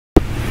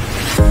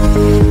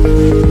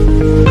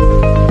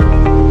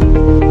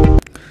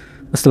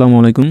আসসালামু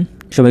আলাইকুম,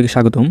 সবাইকে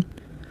স্বাগতম।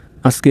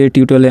 আজকের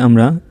টিউটোরিয়ালে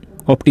আমরা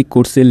অপটিক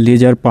কোর্সের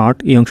লেজার পার্ট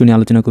এই অংশ নিয়ে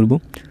আলোচনা করব।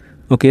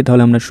 ওকে,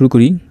 তাহলে আমরা শুরু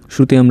করি।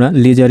 শুরুতে আমরা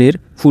লেজারের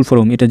ফুল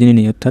ফর্ম এটা জেনে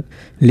নিই। অর্থাৎ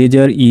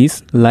লেজার ইজ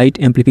লাইট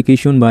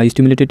অ্যাম্প্লিফিকেশন বা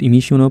স্টিমুলেটেড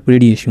ইমিশন অফ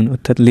রেডিয়েশন।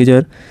 অর্থাৎ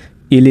লেজার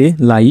এলে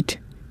লাইট,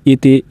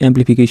 এতে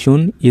অ্যাম্প্লিফিকেশন,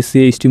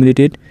 এসে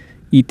স্টিমুলেটেড,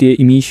 ইতে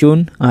ইমিশন,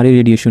 আর এ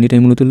রেডিয়েশন। এটাই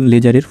মূলত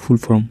লেজারের ফুল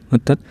ফর্ম,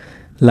 অর্থাৎ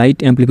light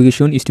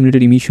amplification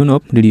stimulated emission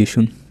of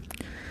radiation.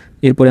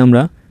 এরপরে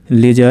আমরা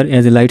laser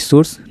as a light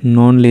source,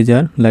 non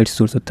laser light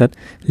source, অর্থাৎ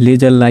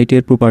লেজার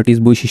লাইটের প্রপার্টিস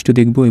বৈশিষ্ট্য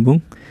দেখব এবং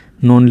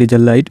নন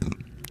লেজার লাইট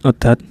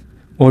অর্থাৎ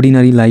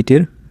অর্ডিনারি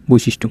লাইটের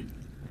বৈশিষ্ট্য।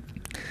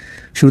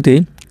 শুরুতে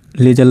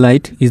laser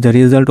light is the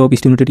result of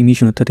stimulated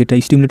emission, অর্থাৎ এটা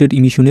স্টিমুলেটেড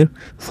ইমিশনের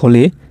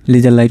ফলে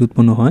লেজার লাইট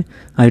উৎপন্ন হয়।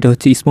 আর এটা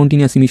হচ্ছে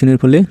স্পন্টিনিয়াস ইমিশনের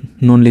ফলে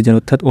নন লেজার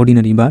অর্থাৎ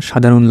অর্ডিনারি বা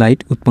সাধারণ লাইট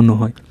উৎপন্ন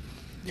হয়।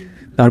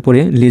 তারপরে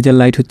লেজার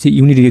লাইট হচ্ছে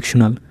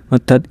ইউনিডিরেকশনাল,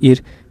 অর্থাৎ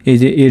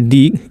এর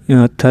দিক,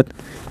 অর্থাৎ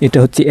এটা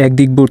হচ্ছে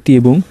একদিকবর্তী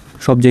এবং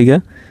সব জায়গা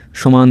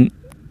সমান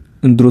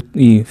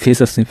ফেস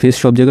আছে, ফেস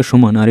সব জায়গায়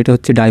সমান। আর এটা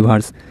হচ্ছে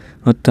ডাইভার্স,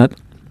 অর্থাৎ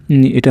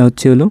এটা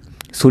হলো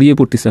ছড়িয়ে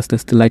পড়তেছে, আস্তে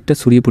আস্তে লাইটটা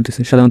ছড়িয়ে পড়তেছে।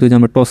 সাধারণত যে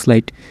আমরা টর্চ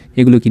লাইট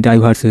এগুলো কি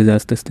ডাইভার্স হয়ে যায়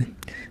আস্তে আস্তে,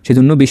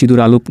 সেজন্য বেশি দূর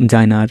আলো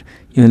যায় না। আর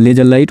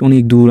লেজার লাইট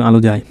অনেক দূর আলো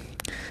যায়।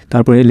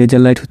 তারপরে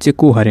লেজার লাইট হচ্ছে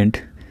কোহারেন্ট,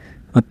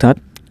 অর্থাৎ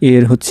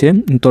এর হচ্ছে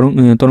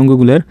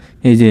তরঙ্গগুলোর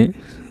এই যে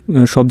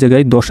সব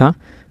জায়গায় দশা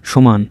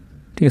সমান,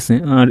 ঠিক আছে।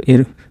 আর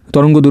এর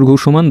তরঙ্গ দৈর্ঘ্য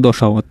সমান,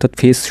 দশাও অর্থাৎ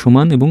ফেস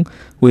সমান এবং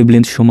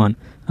ওয়েভলেন্থ সমান।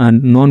 আর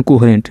নন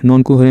কোহারেন্ট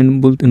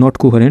বলতে নট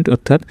কোহারেন্ট,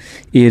 অর্থাৎ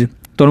এর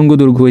তরঙ্গ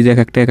দৈর্ঘ্য এক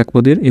এক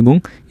পদের এবং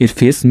এর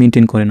ফেস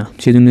মেনটেন করে না,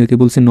 সেজন্য একে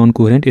বলছে নন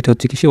কোহারেন্ট। এটা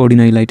হচ্ছে কিছু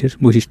অর্ডিনারি লাইটের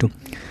বৈশিষ্ট্য।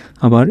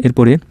 আবার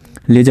এরপরে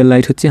লেজার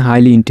লাইট হচ্ছে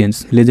হাইলি ইন্টেন্স।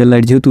 লেজার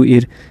লাইট যেহেতু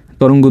এর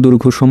তরঙ্গ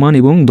দৈর্ঘ্য সমান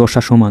এবং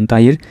দশা সমান,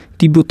 তাই এর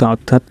তীব্রতা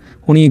অর্থাৎ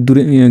অনেক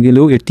দূরে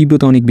গেলেও এর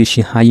তীব্রতা অনেক বেশি,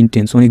 হাই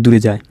ইন্টেন্স, অনেক দূরে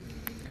যায়।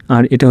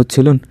 আর এটা হচ্ছে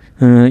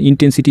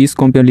ইন্টেন্সিটি ইজ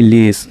কম্পেয়ারলি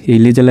লেস। এই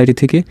লেজার লাইটের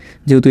থেকে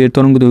যেহেতু এর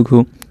তরঙ্গ দৈর্ঘ্য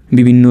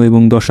বিভিন্ন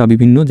এবং দশা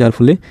বিভিন্ন, যার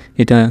ফলে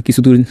এটা কিছু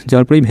দূর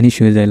যাওয়ার পরেই ভ্যানিশ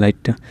হয়ে যায়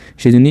লাইটটা,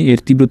 সেজন্য এর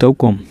তীব্রতাও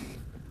কম।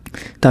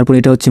 তারপরে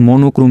এটা হচ্ছে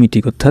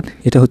মনোক্রোমেটিক, অর্থাৎ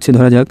এটা হচ্ছে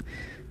ধরা যাক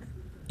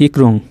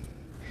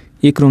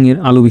এক রঙের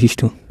আলো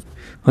বিশিষ্ট,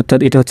 অর্থাৎ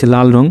এটা হচ্ছে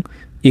লাল রং,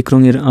 এক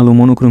রঙের আলো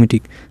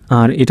মনোক্রোমেটিক।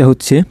 আর এটা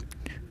হচ্ছে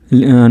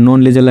নন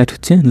লেজার লাইট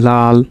হচ্ছে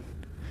লাল,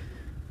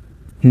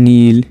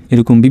 নীল,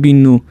 এরকম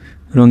বিভিন্ন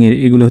রঙের,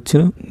 এগুলো হচ্ছে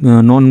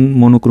নন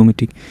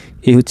মনোক্রোমেটিক।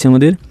 এই হচ্ছে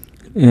আমাদের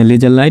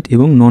লেজার লাইট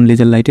এবং নন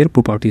লেজার লাইটের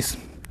প্রপার্টিস।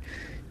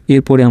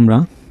 এরপরে আমরা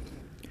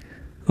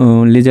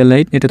লেজার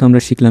লাইট, এটা তো আমরা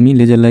শিখলামই।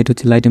 লেজার লাইট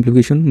হচ্ছে লাইট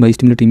অ্যাম্প্লিফিকেশন বা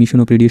stimulated emission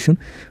of radiation.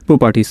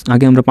 Properties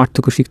আগে আমরা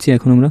পার্থক্য শিখছি,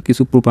 এখন আমরা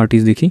কিছু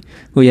প্রপার্টিস দেখি।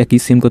 ওই একই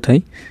সেম কথাই।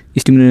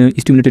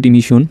 স্টিমুলেটেড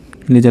ইমিশন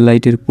লেজার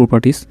লাইটের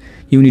প্রপার্টিস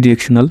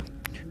ইউনিডিরেকশনাল,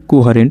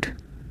 কোহারেন্ট,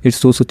 এর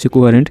সোর্স হচ্ছে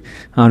কোহারেন্ট,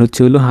 আর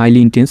হলো হাইলি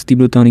ইন্টেন্স,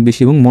 তীব্রতা অনেক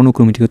বেশি, এবং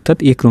মনোক্রোমেটিক অর্থাৎ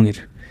এক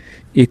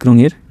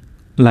রঙের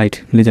লাইট,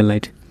 লেজার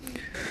লাইট।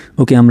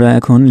 ওকে, আমরা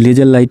এখন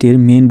লেজার লাইটের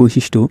মেন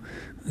বৈশিষ্ট্য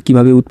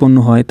কিভাবে উৎপন্ন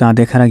হয় তা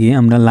দেখার আগে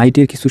আমরা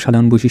লাইটের কিছু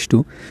সাধারণ বৈশিষ্ট্য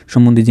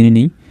সম্বন্ধে জেনে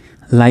নিই।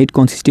 Light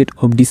কনসিস্টেড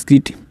of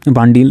discrete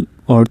bundle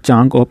or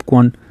chunk of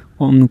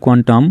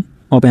quantum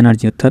of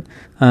energy, অর্থাৎ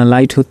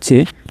লাইট হচ্ছে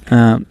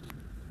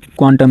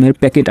কোয়ান্টামের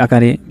প্যাকেট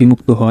আকারে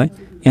বিমুক্ত হয়।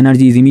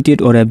 Energy is emitted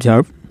or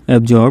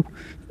absorb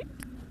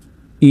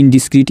in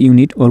discrete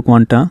unit or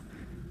quanta,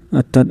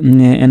 অর্থাৎ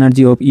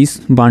energy of is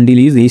bundle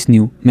is H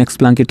new. Max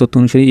প্লাঙ্কের তত্ত্ব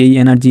অনুসারে এই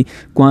এনার্জি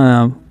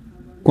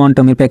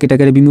কোয়ান্টামের প্যাকেট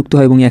আকারে বিমুক্ত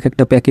হয় এবং এক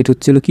একটা প্যাকেট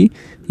হচ্ছিল কি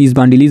ইস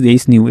বান্ডিল ইজ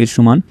এইচ নিউ এর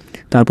সমান।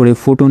 তারপরে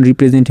photon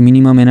represent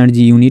minimum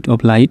energy unit of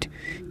light.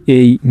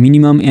 এই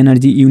minimum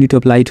energy unit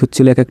of light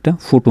হচ্ছিল এক একটা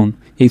ফোটন,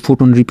 এই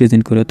ফোটন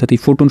রিপ্রেজেন্ট করে, অর্থাৎ এই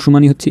ফোটন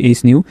সমানই হচ্ছে H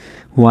new.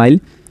 While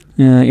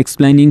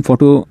explaining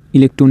photo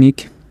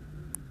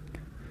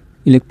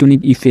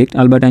electronic effect,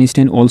 Albert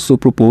Einstein also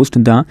proposed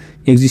the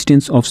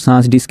existence of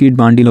such discrete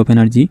bundle of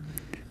energy.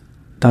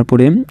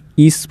 তারপরে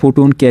each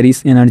photon carries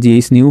energy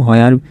h nu,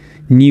 where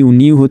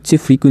nu হচ্ছে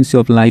frequency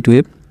of light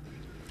wave.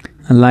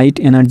 Light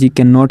energy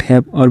cannot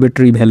have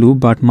arbitrary value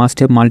but must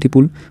have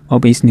multiple of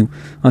h nu,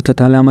 অর্থাৎ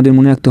তাহলে আমাদের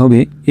মনে রাখতে হবে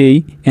এই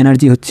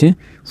energy হচ্ছে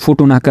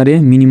ফোটন আকারে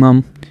minimum,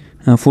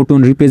 photon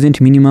represent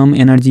minimum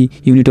energy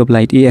unit of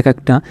light. এই এক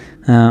একটা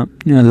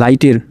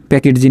লাইটের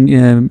প্যাকেট যে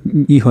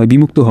হয়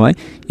বিমুক্ত হয়,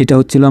 এটা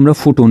হচ্ছিল আমরা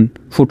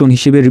ফোটন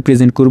হিসেবে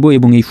রিপ্রেজেন্ট করব,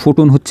 এবং এই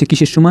ফোটন হচ্ছে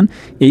কিসের সমান,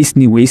 এইচ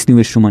নিউ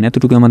এর সমান।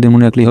 এতটুকু আমাদের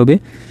মনে রাখলেই হবে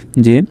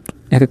যে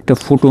এক একটা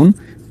ফোটন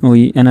ওই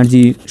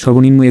এনার্জি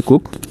সর্বনিম্ন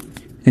একক,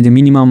 এই যে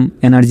মিনিমাম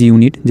এনার্জি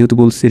ইউনিট যেহেতু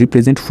বলছে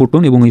রিপ্রেজেন্ট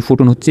ফোটন, এবং এই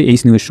ফোটন হচ্ছে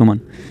এইচ নিউ এর সমান।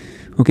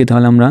 ওকে,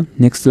 তাহলে আমরা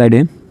নেক্সট স্লাইডে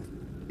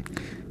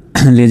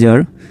লেজার,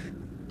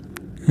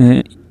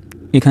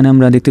 এখানে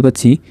আমরা দেখতে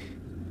পাচ্ছি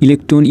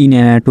electron in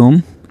an atom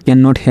can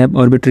not have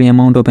arbitrary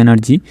amount of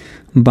energy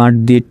but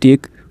they take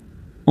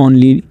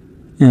only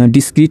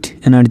discrete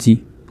energy.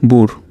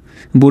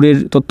 বোরের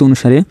তত্ত্ব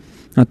অনুসারে,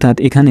 অর্থাৎ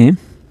এখানে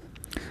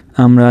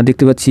আমরা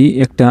দেখতে পাচ্ছি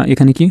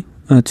এখানে কি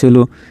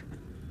হলো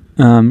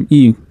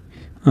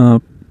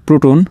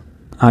প্রোটন,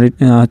 আর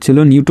হচ্ছিল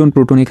নিউটন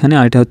প্রোটন এখানে,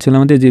 আর এটা হচ্ছিল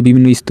আমাদের যে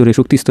বিভিন্ন স্তরে,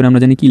 শক্তি স্তরে আমরা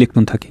জানি কি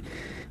ইলেকট্রন থাকে।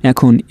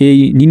 এখন এই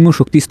নিম্ন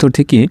শক্তি স্তর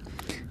থেকে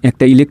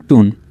একটা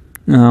ইলেকট্রন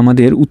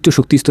আমাদের উচ্চ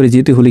শক্তি স্তরে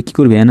যেতে হলে কী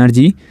করবে,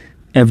 এনার্জি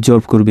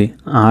অ্যাবজর্ব করবে।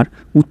 আর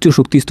উচ্চ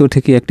শক্তি স্তর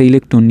থেকে একটা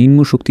ইলেকট্রন নিম্ন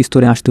শক্তি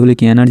স্তরে আসতে হলে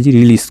কি এনার্জি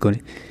রিলিজ করে।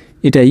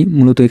 এটাই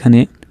মূলত এখানে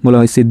বলা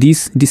হয়েছে this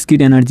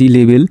discrete energy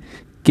level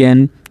can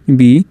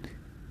be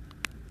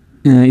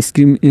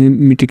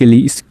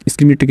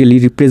স্কিমেটিক্যালি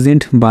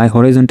represent by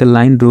horizontal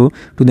line draw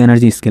to the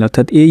energy scale.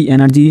 অর্থাৎ এই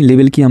এনার্জি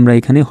লেভেলকে আমরা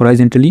এখানে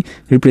হরাইজন্টালি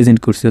রিপ্রেজেন্ট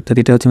করছি। অর্থাৎ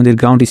এটা হচ্ছে আমাদের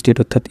গ্রাউন্ড স্টেট,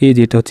 অর্থাৎ এই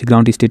যেটা হচ্ছে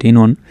গ্রাউন্ড স্টেট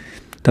N1,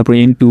 তারপর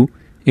N2,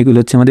 এগুলো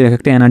হচ্ছে আমাদের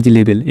একটা এনার্জি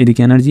লেভেল।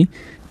 এদিকে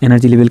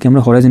এনার্জি লেভেলকে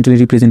আমরা হরাইজন্টালি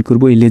রিপ্রেজেন্ট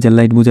করবো এই লেজার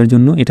লাইট বোঝার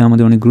জন্য। এটা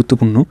আমাদের অনেক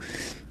গুরুত্বপূর্ণ।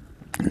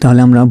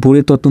 তাহলে আমরা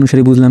বোরের তত্ত্ব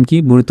অনুসারে বুঝলাম কি,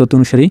 বোরের তত্ত্ব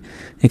অনুসারে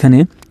এখানে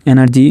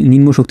এনার্জি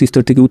নিম্ন শক্তি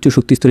স্তর থেকে উচ্চ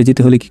শক্তি স্তরে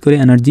যেতে হলে কী করে,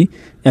 এনার্জি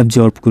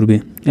অ্যাবজর্ব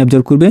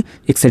করবে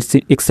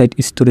এক্সাইট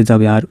স্তরে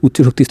যাবে। আর উচ্চ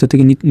শক্তি স্তর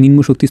থেকে নিম্ন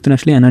শক্তি স্তরে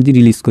আসলে এনার্জি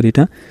রিলিজ করে।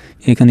 এটা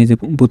এখানে যে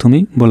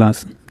প্রথমেই বলা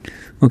আছে।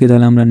 ওকে,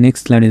 তাহলে আমরা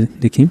নেক্সট স্লাইডে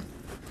দেখি।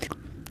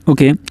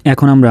 ওকে,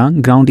 এখন আমরা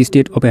গ্রাউন্ড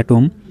স্টেট অফ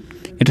অ্যাটম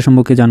এটা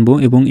সম্পর্কে জানবো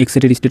এবং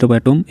এক্সাইটেড স্টেট অফ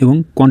অ্যাটম এবং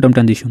কোয়ান্টাম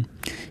ট্রানজিশন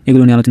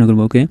এগুলো নিয়ে আলোচনা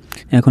করবো। ওকে,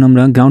 এখন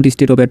আমরা গ্রাউন্ড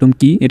স্টেট অফ অ্যাটম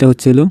কি, এটা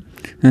হচ্ছে হলো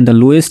the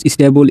lowest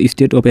stable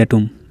state of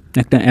atom.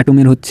 একটা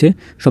অ্যাটমের হচ্ছে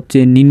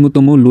সবচেয়ে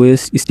নিম্নতম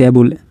লোয়েস্ট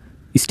স্টেবল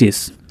স্টেজ।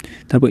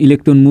 তারপর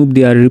ইলেকট্রন মুভ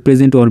দেয়ার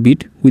represent orbit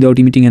without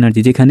emitting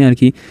energy, যেখানে আর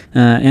কি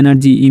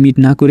এনার্জি ইমিট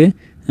না করে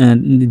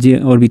যে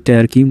অরবিটটা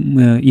আর কি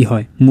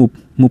হয়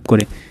মুভ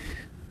করে।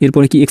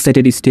 এরপরে কি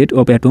এক্সাইটেড স্টেট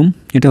অফ অ্যাটম,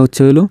 এটা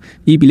হচ্ছে হলো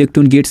if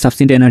electron gate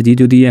sufficient energy,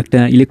 যদি একটা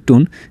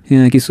ইলেকট্রন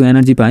কিছু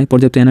এনার্জি পায়,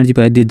 পর্যাপ্ত এনার্জি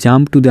পায়, দে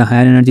jump to the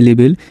higher energy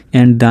level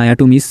and the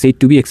atom is said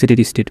to B excited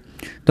state.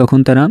 তখন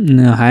তারা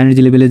হায়ার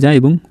এনার্জি লেভেলে যায়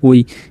এবং ওই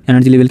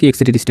এনার্জি লেভেলকে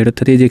এক্সাইটেড স্টেট।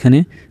 অর্থাৎ এই যেখানে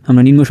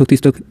আমরা নিম্ন শক্তি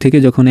স্তর থেকে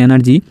যখন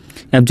এনার্জি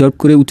অ্যাবজর্ব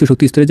করে উচ্চ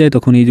শক্তি স্তরে যায়,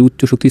 তখন এই যে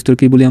উচ্চ শক্তি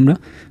স্তরকে বলি আমরা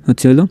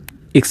হচ্ছে হলো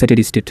এক্সাইটেড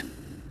স্টেট।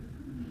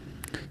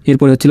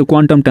 এরপরে হচ্ছিল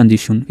কোয়ান্টাম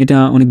ট্রানজিশন, এটা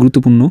অনেক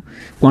গুরুত্বপূর্ণ।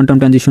 কোয়ান্টাম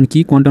ট্রানজিশন কি,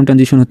 কোয়ান্টাম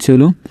ট্রানজিশন হচ্ছে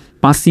হলো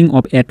passing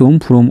of atom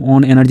from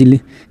on energy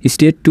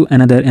state to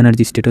another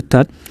energy state.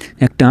 অর্থাৎ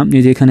একটা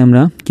এই যে এখানে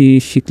আমরা কি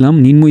শিখলাম,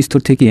 নিম্ন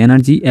স্তর থেকে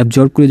এনার্জি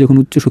অ্যাবজর্ব করে যখন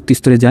উচ্চ শক্তি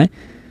স্তরে যায়,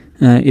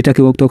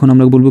 এটাকে তখন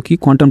আমরা বলবো কি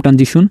কোয়ান্টাম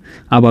ট্রানজিশন।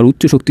 আবার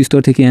উচ্চ শক্তি স্তর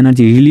থেকে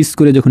এনার্জি রিলিজ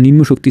করে যখন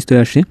নিম্ন শক্তি স্তরে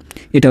আসে,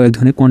 এটাও এক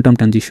ধরনের কোয়ান্টাম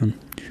ট্রানজিশন।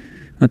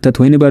 অর্থাৎ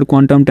whenever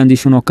quantum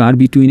transition occur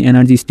between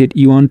energy state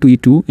E1 to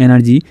E2,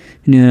 energy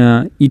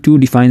E2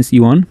 defines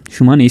E1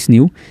 সমান h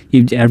nu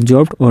if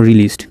absorbed or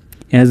released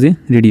as a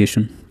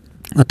radiation।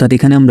 অর্থাৎ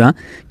এখানে আমরা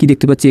কি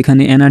দেখতে পাচ্ছি,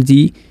 এখানে এনার্জি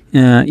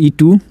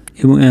E2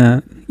 এবং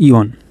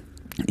E1,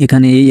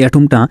 এখানে এই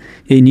অ্যাটমটা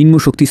এই নিম্ন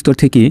শক্তি স্তর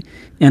থেকে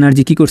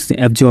এনার্জি কি করছে,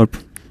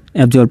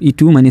 অ্যাবজর্ব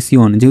E2 মাইনাস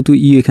E1, যেহেতু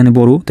E এখানে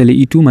বড় তাহলে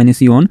E2 মাইনাস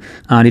E1।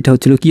 আর এটা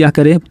হচ্ছিল কি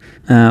আকারে,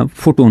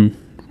 ফোটন,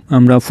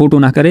 আমরা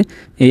ফোটন আকারে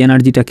এই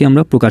এনার্জিটাকে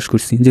আমরা প্রকাশ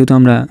করছি। যেহেতু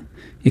আমরা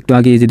একটু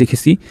আগে যে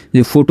দেখেছি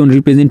যে photon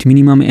represent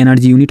minimum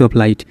energy unit of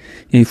light,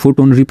 এই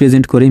ফোটন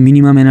রিপ্রেজেন্ট করে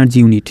minimum energy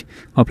unit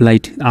of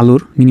light,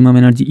 আলোর মিনিমাম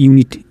এনার্জি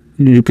ইউনিট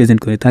রিপ্রেজেন্ট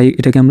করে। তাই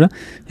এটাকে আমরা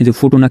এই যে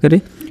ফোটন আকারে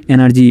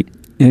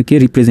এনার্জিকে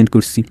রিপ্রেজেন্ট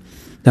করছি।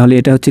 তাহলে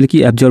এটা হচ্ছে কি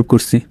অ্যাবজর্ব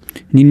করছে,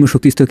 নিম্ন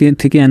শক্তি স্তর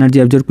থেকে এনার্জি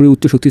অ্যাবজর্ব করে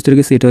উচ্চ শক্তি স্তরে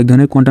গেছে, এটা এক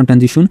ধরনের কোয়ান্টাম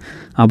ট্রানজিশন।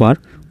 আবার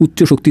উচ্চ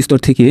শক্তি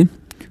স্তর থেকে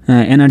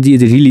এনার্জি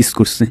যে রিলিজ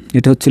করছে,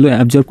 এটা হচ্ছিল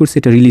অ্যাবজর্ব করছে,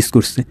 এটা রিলিজ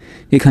করছে।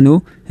 এখানেও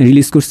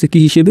রিলিজ করছে কি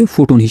হিসেবে,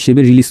 ফোটন হিসেবে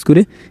রিলিজ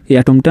করে এই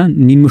অ্যাটমটা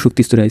নিম্ন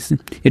শক্তি স্তরে আসছে।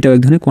 এটাও এক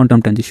ধরনের কোয়ান্টাম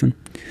ট্রানজিশন।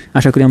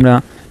 আশা করি আমরা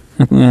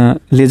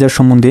লেজার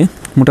সম্বন্ধে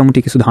মোটামুটি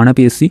কিছু ধারণা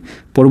পেয়েছি।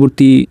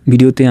 পরবর্তী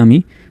ভিডিওতে আমি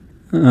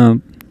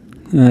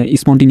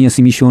স্পন্টেনিয়াস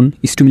ইমিশন,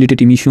 স্টিমুলেটেড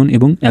ইমিশন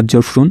এবং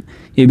অ্যাবজর্পশন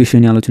এই বিষয়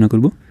নিয়ে আলোচনা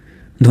করব।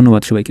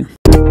 ধন্যবাদ সবাইকে।